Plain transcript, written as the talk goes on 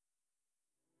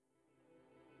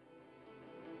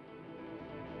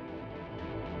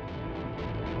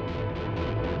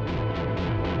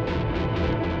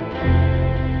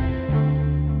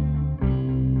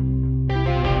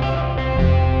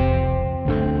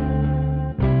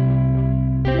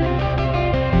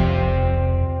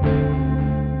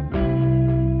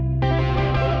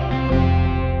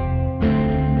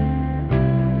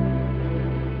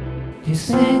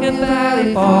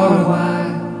away for a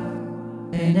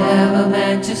while. They never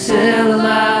meant to sell a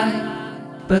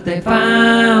lie, but they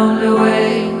found a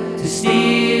way to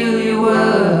steal your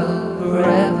world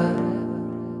forever.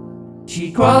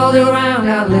 She crawled around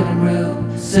our living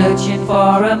room, searching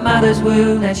for a mother's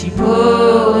wound, and she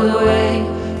pulled away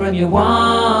from your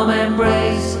warm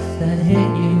embrace that hit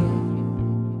you.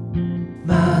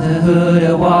 Motherhood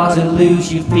at Waterloo,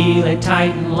 you feel it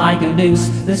tighten like a noose,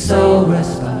 the soul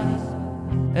respite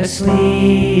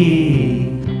asleep.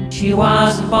 She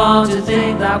wasn't born to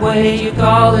think that way. You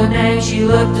called her name, she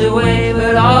looked away,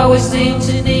 but always seemed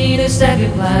to need a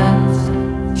second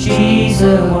glance. She's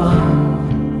the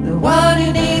one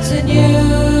who needs a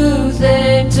new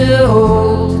thing to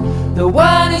hold, the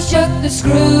one who shook the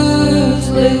screws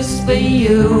loose for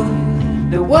you,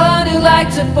 the one who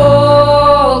liked to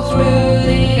fall through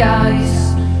the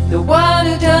ice, the one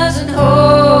who doesn't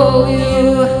hold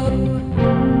you.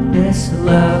 This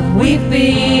love we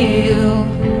feel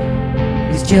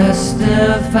is just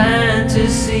a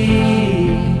fantasy.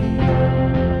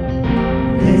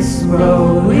 This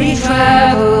road we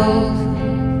traveled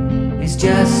is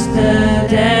just a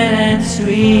dead-end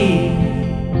street.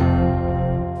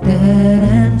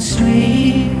 Dead-end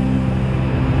street.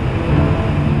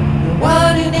 The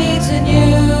one who needs a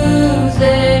new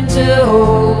thing to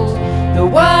hold, the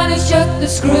one who shook the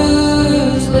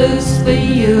screws loose for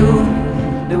you,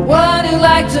 the one who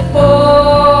liked to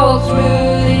fall through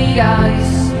the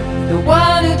ice, the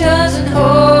one who doesn't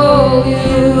hold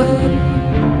you,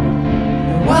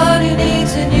 the one who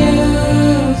needs a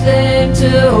new thing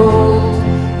to hold,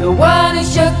 the one who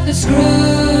shook the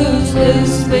screws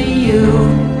loose for you,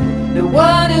 the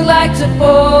one who liked to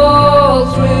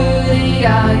fall through the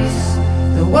ice,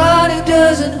 the one who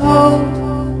doesn't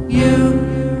hold you.